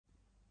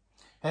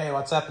Hey,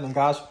 what's happening,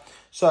 guys?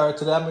 So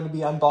today I'm going to be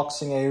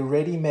unboxing a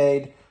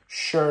ready-made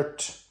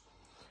shirt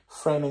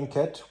framing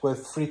kit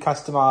with free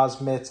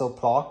customized metal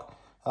plaque.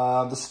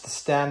 This is the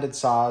standard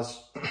size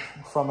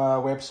from a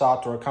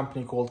website or a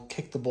company called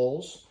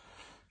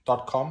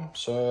Kicktheballss.com.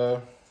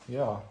 So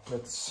yeah,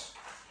 let's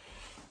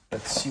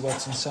see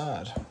what's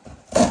inside.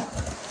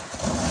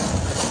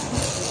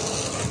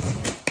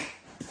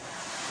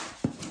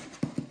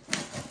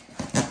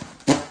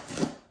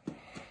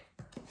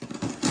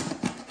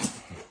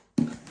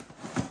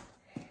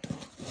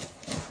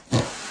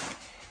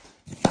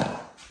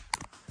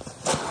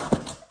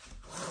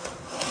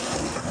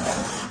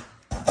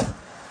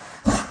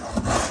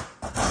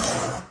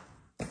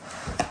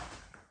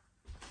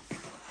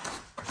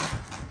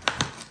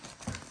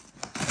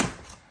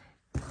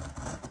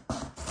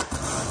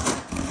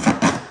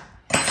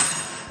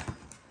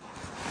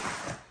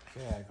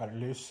 Okay, I got it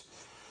loose.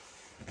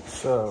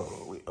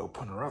 So we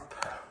open her up.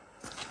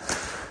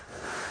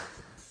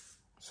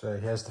 So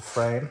here's the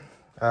frame.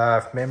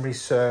 If memory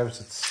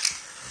serves, it's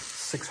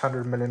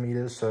 600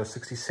 millimeters, so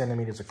 60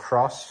 centimeters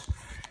across.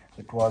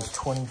 It was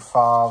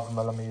 25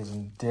 millimeters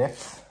in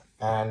depth,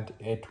 and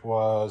it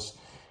was,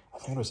 I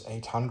think it was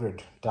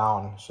 800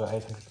 down, so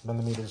 800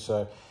 millimeters,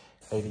 so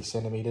 80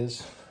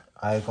 centimeters.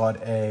 I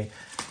got a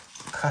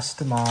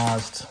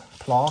customized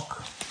plaque,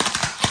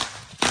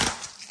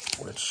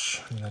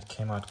 which that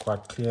came out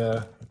quite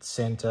clear. It's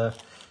center.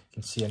 You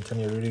can see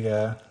Antonio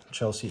Rudiger,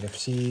 Chelsea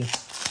FC,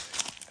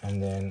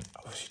 and then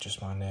obviously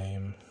just my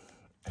name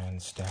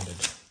and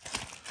standard.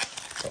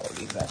 So I'll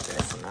leave that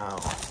there for now.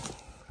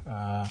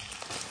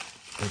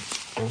 It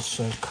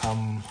also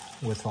come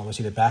with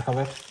obviously the back of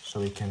it, so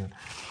we can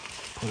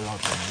put it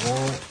out on the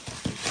wall.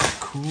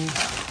 Cool.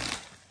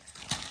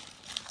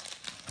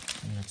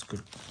 And that's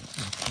good,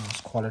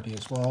 nice quality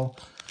as well.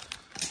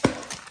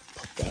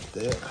 Put that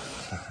there.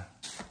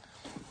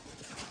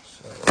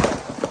 So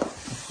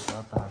put it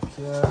up out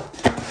here.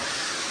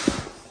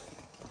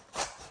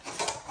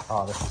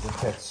 Oh, this is the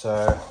kit.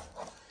 So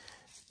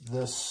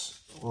this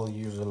we'll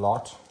use a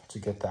lot to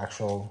get the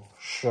actual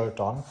shirt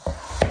on.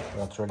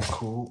 That's really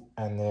cool.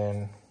 And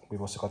then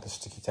we've also got the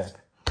sticky tape.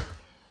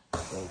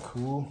 Very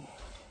cool.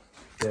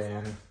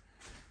 Then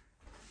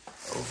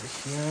over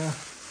here,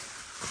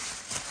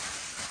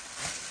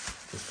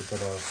 just a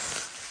bit of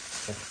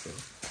extra.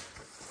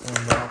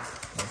 And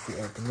if we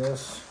open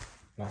this,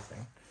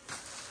 nothing.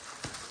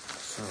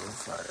 So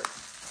if I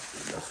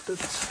lift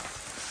it,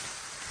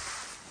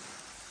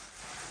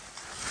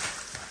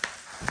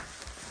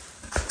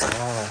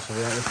 oh, so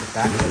that is the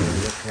back of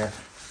it. Look here.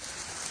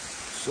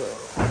 So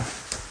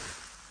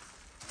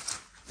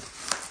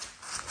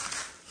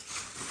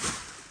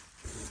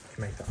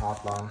make the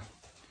outline.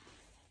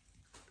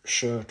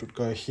 Shirt would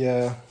go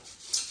here.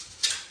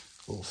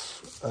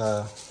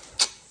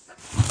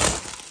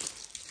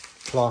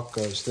 Plaque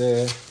goes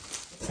there,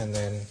 and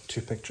then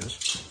two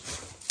pictures.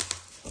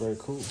 Very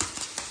cool.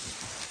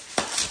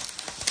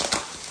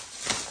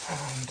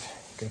 And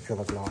you can feel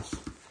the glass.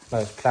 No,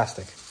 it's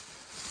plastic.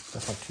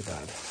 That's not too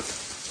bad.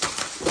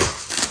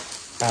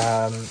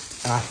 And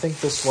I think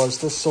this was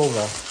the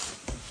silver,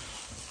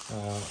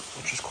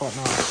 which is quite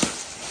nice.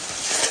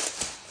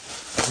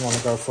 Don't want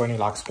to go for any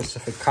like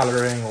specific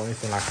coloring or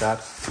anything like that.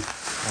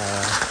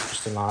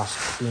 Just a nice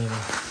clean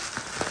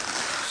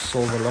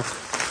silver look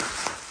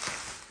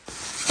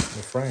in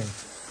the frame.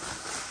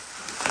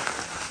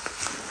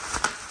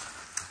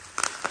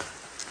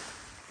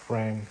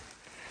 Frame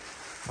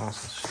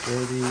nice and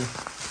sturdy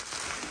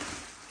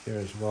here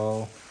as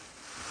well.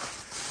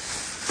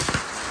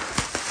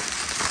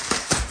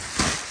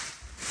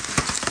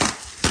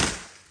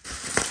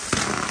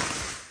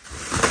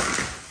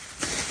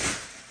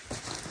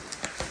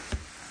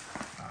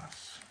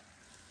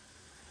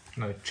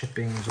 No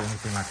chippings or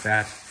anything like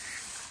that.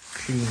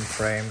 Clean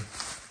frame.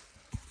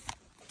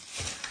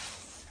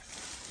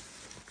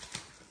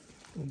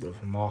 A little bit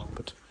of a mark,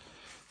 but I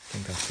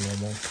think that's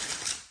normal.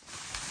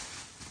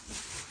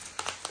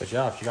 But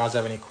yeah, if you guys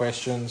have any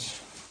questions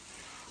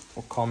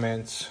or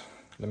comments,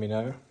 let me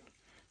know.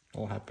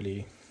 I'll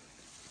happily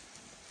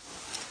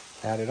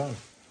add it on.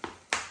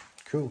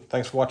 Cool.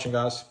 Thanks for watching,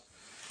 guys.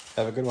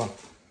 Have a good one.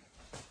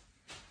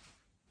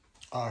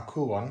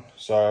 Cool one.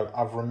 So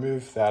I've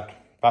removed that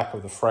back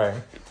of the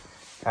frame,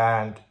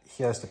 and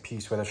here's the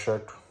piece where the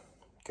shirt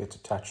gets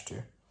attached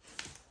to.